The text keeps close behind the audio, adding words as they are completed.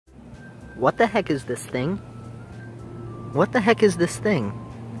What the heck is this thing? What the heck is this thing?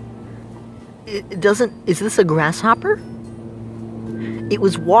 Is this a grasshopper? It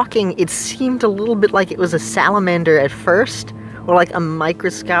was walking, it seemed a little bit like it was a salamander at first, or like a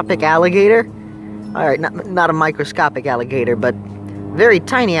microscopic alligator. Alright, not a microscopic alligator, but very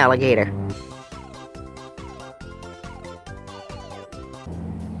tiny alligator.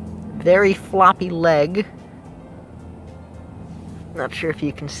 Very floppy leg. Not sure if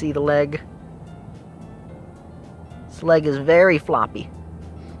you can see the leg. This leg is very floppy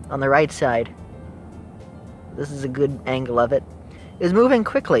on the right side. This is a good angle of it. It's moving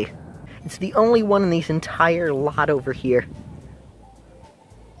quickly. It's the only one in this entire lot over here.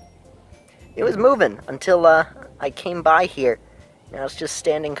 It was moving until I came by here. Now it's just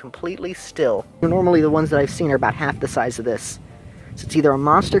standing completely still. Normally the ones that I've seen are about half the size of this. So it's either a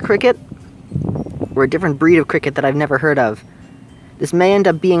monster cricket or a different breed of cricket that I've never heard of. This may end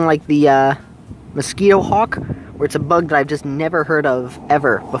up being like the mosquito hawk, where it's a bug that I've just never heard of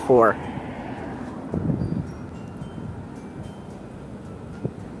ever before.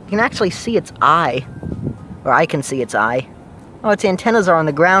 You can actually see its eye, or I can see its eye. Oh, its antennas are on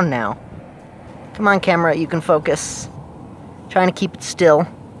the ground now. Come on, camera, you can focus. Trying to keep it still.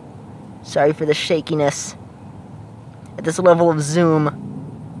 Sorry for the shakiness. At this level of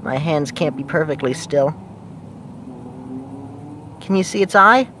zoom, my hands can't be perfectly still. Can you see its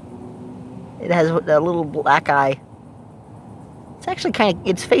eye? It has a little black eye. It's actually kind of,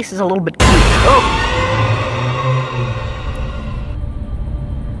 its face is a little bit cute. Oh!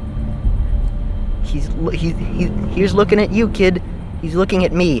 He's looking at you, kid. He's looking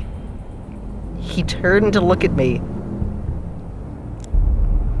at me. He turned to look at me.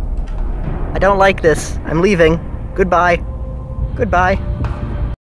 I don't like this. I'm leaving. Goodbye. Goodbye.